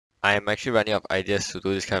I'm actually running out of ideas to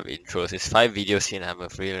do this kind of intros. It's 5 videos in, I'm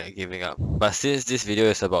afraid like giving up. But since this video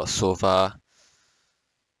is about SOVA,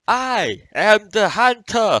 I am the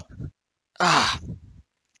hunter! Ah!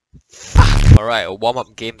 Alright, a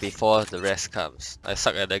warm-up game before the rest comes. I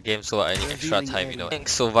suck at the game, so I need extra time, you know. I think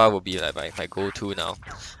SOVA will be like my go-to now.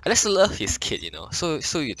 I just love his kit, you know. So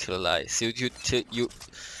utilized. You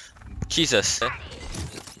Jesus.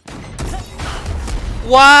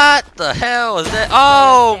 What the hell was that?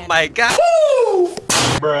 Oh my god!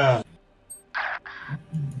 Bruh.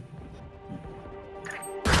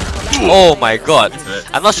 Oh my god.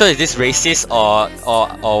 I'm not sure if this racist or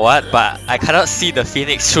what, but I cannot see the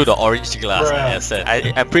phoenix through the orange glass.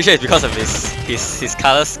 I'm pretty sure it's because of his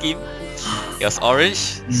color scheme. It was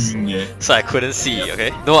orange, yeah. So I couldn't see,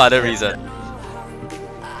 okay? No other reason.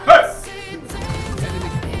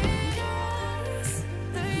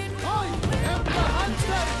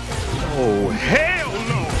 Oh hell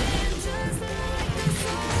no!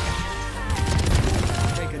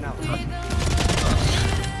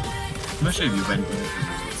 I'm not sure if you went to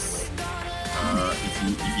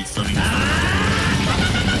if he's serving.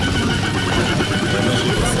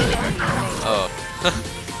 Oh.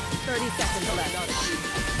 30 seconds left.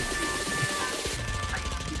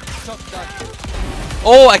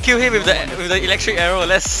 Oh, I killed him with the electric arrow.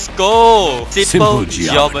 Let's go. Simple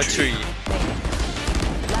geometry.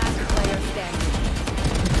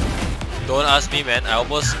 Don't ask me, man. I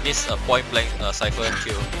almost missed a point blank cipher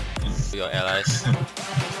kill to your allies.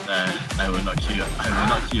 I will not kill your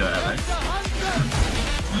allies.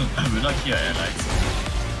 I will not kill your allies.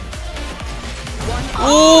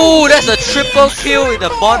 Ooh, that's a triple kill in the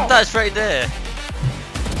montage right there.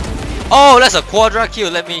 Oh, that's a quadra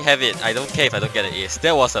kill. Let me have it. I don't care if I don't get an ace.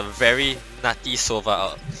 That was a very nutty SOVA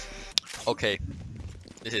out. Okay,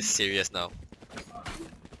 this is serious now.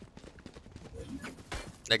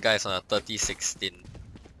 That guy is on a 30-16.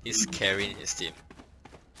 He's carrying his team.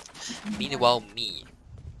 Meanwhile, me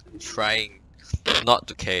trying not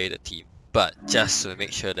to carry the team, but just to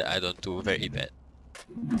make sure that I don't do very bad.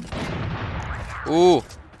 Ooh,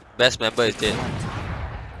 best member is dead.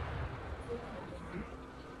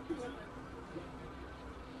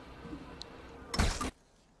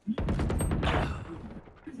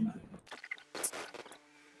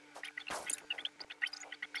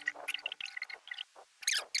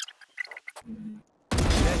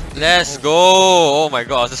 Let's go! Oh my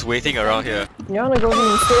god, I was just waiting around here. You wanna go in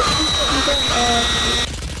instead?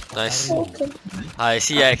 Nice. Okay. I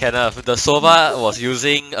see, Kenneth. The SOVA was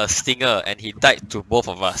using a stinger and he died to both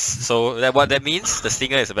of us. So what that means? The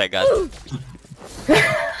stinger is a bad gun.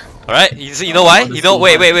 Alright, you know why? You know,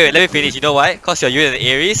 wait, let me finish. You know why? Cause you're using an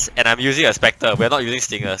Ares and I'm using a Spectre. We're not using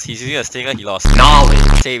stingers. He's using a stinger, he lost.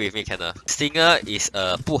 Knowledge! Say with me, Kenneth. Stinger is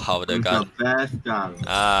a 不好的 gun.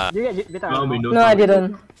 Ah. No, I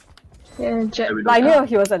didn't. Yeah, I knew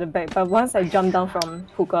he was at the back, but once I jumped down from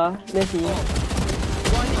hookah, then he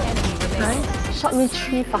shot me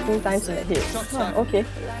 3 fucking times in the head. Oh, okay.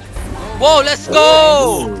 Whoa, let's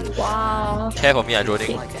go! Wow. Care for me, I'm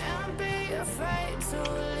droning.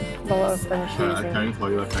 I'm carrying for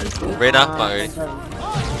you, Reyna, mark already.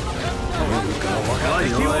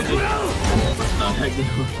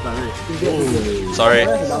 Sorry.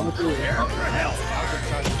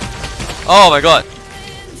 Oh my god.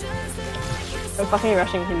 I'm fucking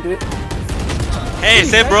rushing him, dude. Hey,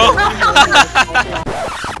 same bro!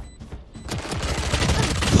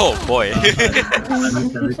 Oh boy.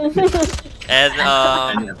 And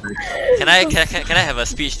can I have a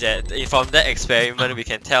speech that from that experiment we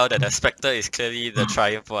can tell that the Spectre is clearly the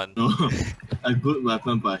triumph one? A good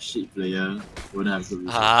weapon but a shit player wouldn't have good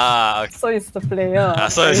results. Ah, okay. So it's the player.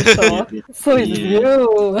 So it's so it's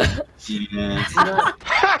you. Yes.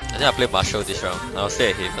 I think I'll play Marshall this round. I'll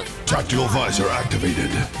stay at Haven. Tactical visor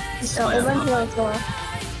activated. Over here as well.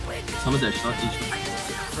 Someone's at short each.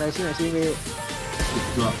 I see, wait.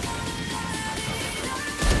 Drop.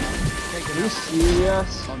 Are you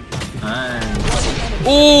serious? Nice.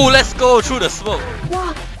 Ooh, let's go through the smoke.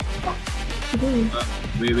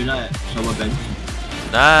 We're not at shower bench.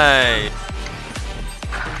 Nice.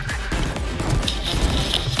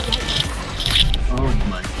 Oh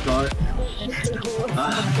my god.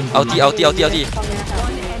 Ulti. Ulti?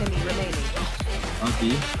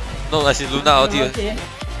 No, I see Luna ulti. Okay.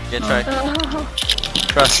 You can try.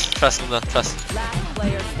 Trust Luna, trust.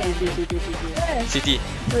 CT.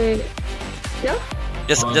 Wait. Yeah?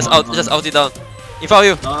 Just ulti down. In front of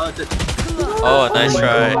you. Oh, nice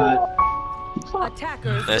try.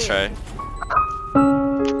 Nice try.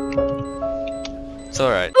 It's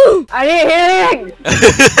alright. I need healing!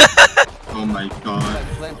 Oh my god.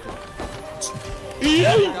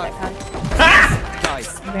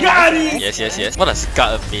 Got it! Yes, yes, yes. What does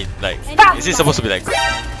gut mean? Like, is it supposed to be like?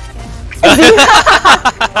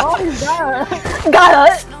 Oh, he's got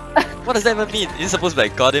it. What does that even mean? Is it supposed to be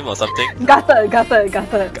like got him or something? Gutted. Gutted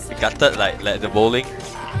like the bowling?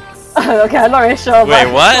 Okay, I'm not really sure. Wait,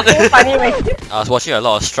 but what? funny way. I was watching a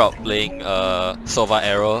lot of Stroud playing SOVA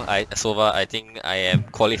Arrow. SOVA, I think I am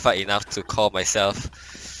qualified enough to call myself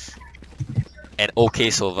an okay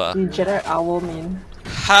SOVA. Generate owl mean.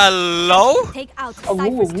 Hello? Take out Awoo,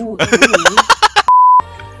 Cypher's awoo, tool. awoo.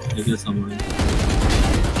 Is there someone?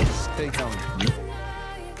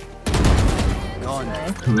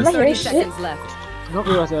 I'm not 30 hearing shit. seconds left. No, it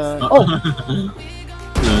was a. Oh.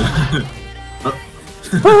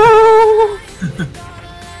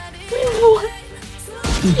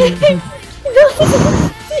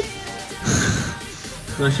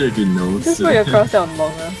 Not sure if you know. Just put your crosshair on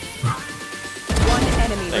longer. One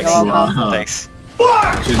enemy Thanks. remaining. Wow. Thanks.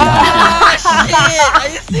 Shit. Are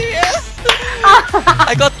you serious?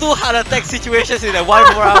 I got 2 heart attack situations in that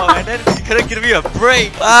 1 round and then you couldn't give me a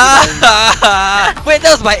break. Wait,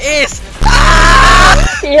 that was my ace!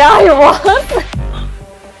 Yeah, it was.